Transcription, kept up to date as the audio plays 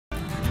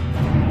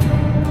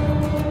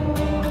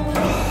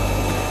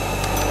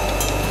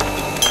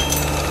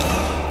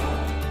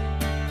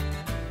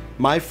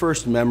My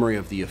first memory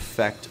of the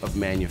effect of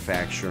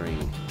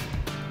manufacturing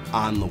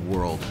on the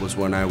world was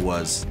when I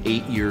was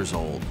 8 years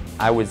old.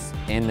 I was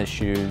in the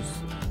shoes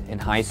in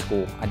high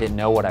school. I didn't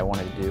know what I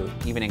wanted to do,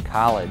 even in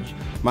college.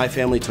 My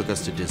family took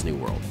us to Disney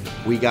World.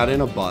 We got in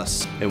a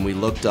bus and we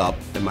looked up,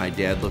 and my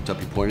dad looked up,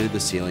 he pointed at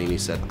the ceiling and he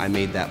said, "I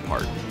made that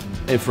part."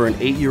 And for an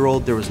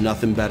 8-year-old, there was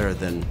nothing better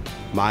than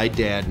my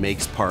dad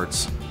makes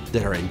parts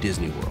that are in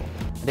Disney World.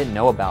 I didn't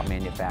know about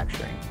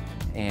manufacturing.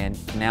 And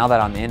now that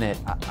I'm in it,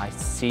 I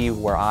see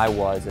where I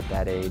was at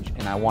that age,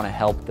 and I want to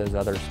help those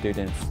other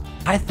students.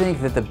 I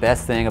think that the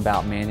best thing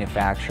about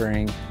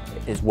manufacturing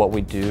is what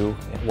we do,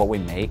 what we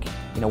make.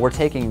 You know, we're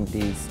taking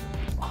these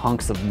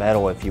hunks of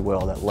metal, if you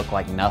will, that look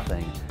like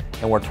nothing,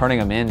 and we're turning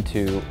them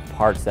into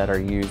parts that are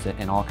used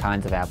in all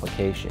kinds of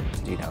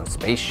applications. You know,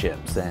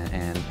 spaceships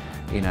and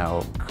you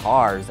know,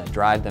 cars that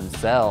drive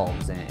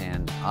themselves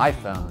and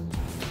iPhones.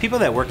 People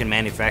that work in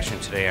manufacturing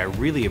today are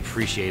really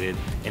appreciated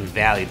and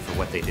valued for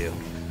what they do.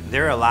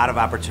 There are a lot of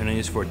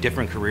opportunities for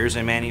different careers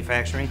in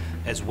manufacturing,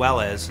 as well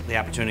as the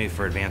opportunity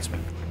for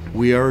advancement.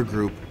 We are a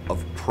group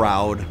of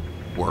proud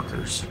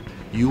workers.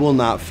 You will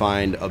not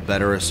find a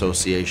better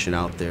association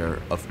out there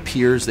of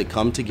peers that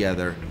come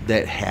together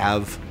that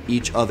have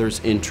each other's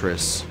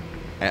interests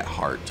at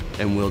heart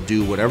and will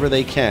do whatever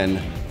they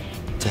can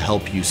to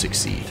help you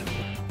succeed.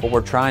 What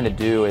we're trying to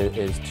do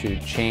is to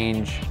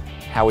change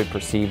how we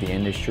perceive the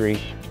industry.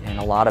 And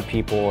a lot of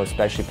people,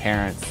 especially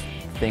parents,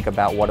 think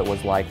about what it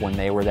was like when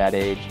they were that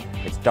age.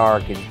 It's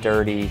dark, it's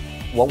dirty.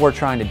 What we're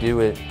trying to do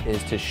is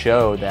to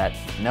show that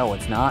no,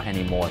 it's not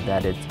anymore,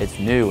 that it's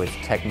new, it's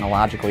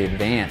technologically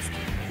advanced.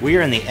 We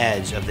are on the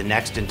edge of the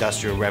next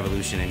industrial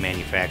revolution in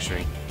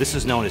manufacturing. This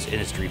is known as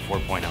Industry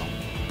 4.0.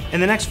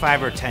 In the next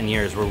 5 or 10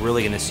 years, we're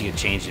really going to see a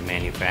change in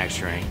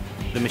manufacturing.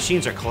 The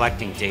machines are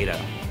collecting data,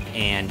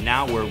 and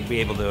now we'll be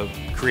able to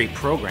create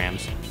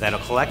programs that'll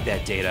collect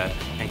that data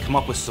and come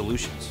up with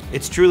solutions.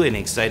 It's truly an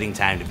exciting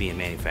time to be in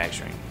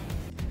manufacturing.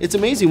 It's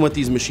amazing what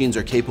these machines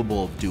are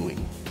capable of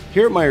doing.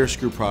 Here at Meyer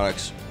Screw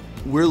Products,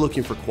 we're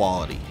looking for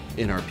quality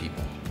in our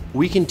people.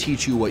 We can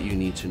teach you what you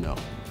need to know.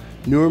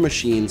 Newer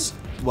machines,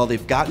 while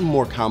they've gotten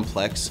more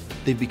complex,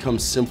 they've become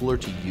simpler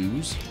to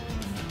use.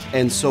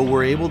 And so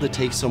we're able to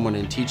take someone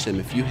and teach them.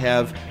 If you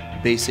have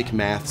basic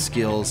math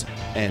skills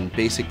and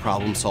basic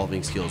problem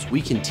solving skills,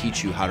 we can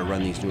teach you how to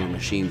run these newer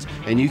machines,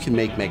 and you can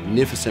make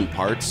magnificent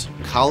parts.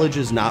 College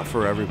is not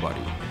for everybody.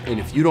 And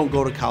if you don't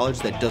go to college,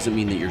 that doesn't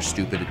mean that you're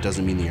stupid, it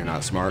doesn't mean that you're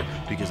not smart,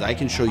 because I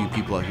can show you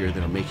people out here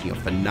that are making a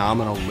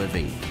phenomenal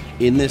living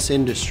in this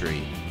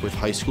industry with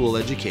high school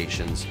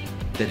educations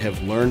that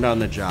have learned on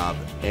the job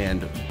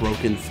and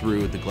broken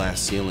through the glass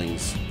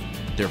ceilings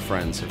their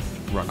friends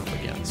have run up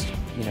against.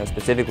 You know,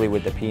 specifically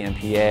with the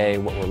PMPA,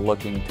 what we're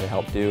looking to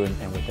help do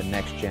and with the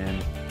Next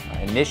Gen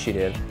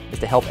initiative is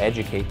to help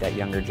educate that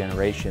younger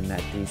generation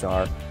that these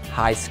are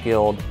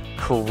high-skilled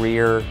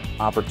career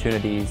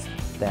opportunities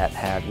that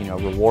have, you know,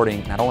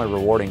 not only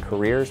rewarding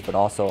careers, but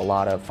also a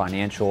lot of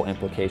financial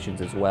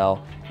implications as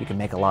well. You can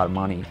make a lot of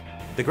money.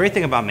 The great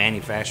thing about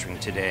manufacturing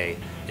today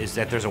is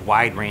that there's a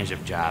wide range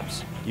of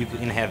jobs. You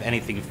can have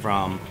anything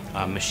from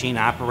a machine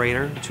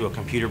operator to a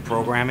computer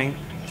programming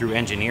through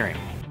engineering.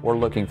 We're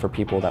looking for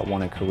people that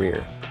want a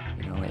career.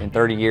 You know, in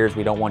 30 years,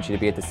 we don't want you to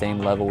be at the same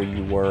level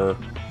you were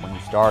when you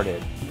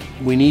started.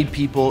 We need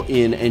people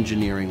in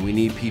engineering, we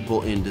need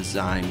people in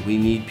design, we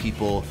need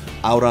people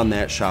out on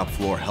that shop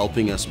floor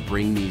helping us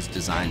bring these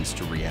designs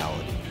to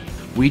reality.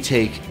 We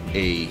take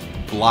a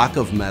block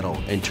of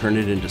metal and turn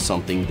it into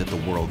something that the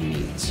world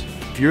needs.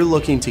 If you're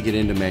looking to get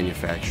into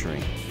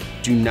manufacturing,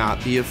 do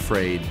not be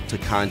afraid to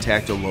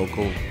contact a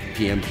local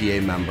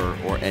PMPA member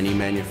or any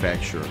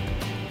manufacturer.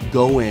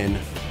 Go in,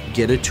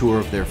 get a tour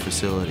of their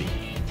facility.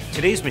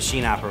 Today's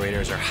machine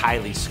operators are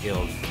highly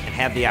skilled and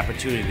have the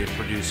opportunity to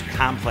produce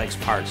complex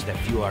parts that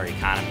fuel our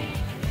economy.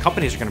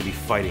 Companies are going to be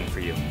fighting for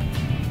you.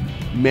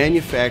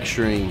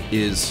 Manufacturing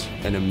is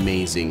an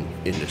amazing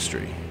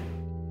industry.